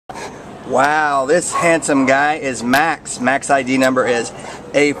Wow, this handsome guy is Max. Max ID number is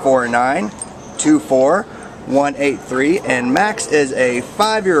A4924183, and Max is a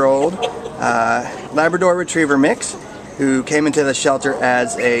 5-year-old Labrador Retriever mix who came into the shelter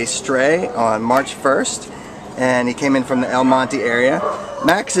as a stray on March 1st, and he came in from the El Monte area.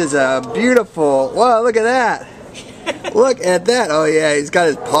 Max is a beautiful, whoa, look at that. Look at that. Oh yeah, he's got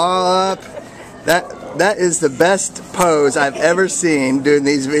his paw up. That is the best pose I've ever seen doing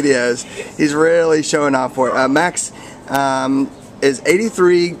these videos. He's really showing off for it. Max is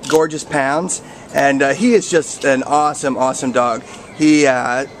 83 gorgeous pounds, and he is just an awesome dog. He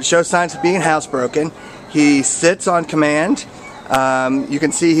shows signs of being housebroken. He sits on command. You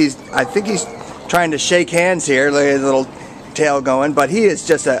can see I think he's trying to shake hands here. Look at his little tail going, but he is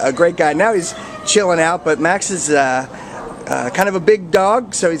just a great guy. Now he's chilling out, but Max is kind of a big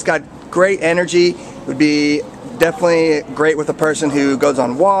dog, so he's got great energy. Would be definitely great with a person who goes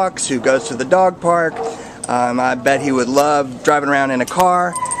on walks, who goes to the dog park. I bet he would love driving around in a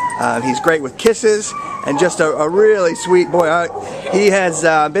car. He's great with kisses, and just a really sweet boy. He has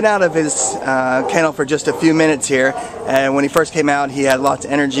been out of his kennel for just a few minutes here, and when he first came out he had lots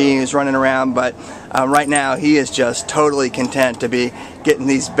of energy, he was running around, but right now he is just totally content to be getting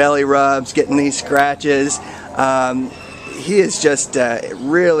these belly rubs, getting these scratches. He is just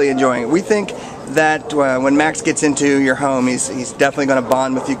really enjoying it. We think that when Max gets into your home, he's definitely going to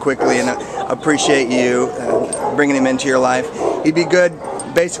bond with you quickly and appreciate you bringing him into your life. He'd be good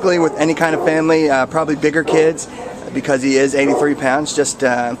basically with any kind of family, probably bigger kids, because he is 83 pounds. Just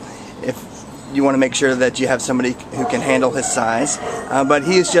if you want to make sure that you have somebody who can handle his size. But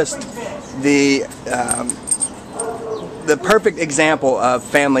he is just the perfect example of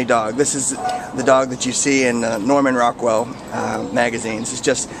family dog. This is the dog that you see in Norman Rockwell magazines. It's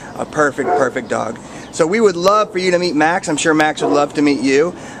just a perfect dog. So we would love for you to meet Max. I'm sure Max would love to meet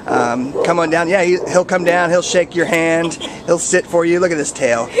you. Come on down. Yeah, he'll come down. He'll shake your hand. He'll sit for you. Look at his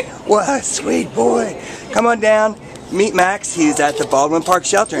tail. What a sweet boy. Come on down. Meet Max. He's at the Baldwin Park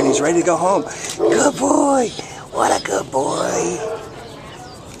shelter and he's ready to go home. Good boy. What a good boy.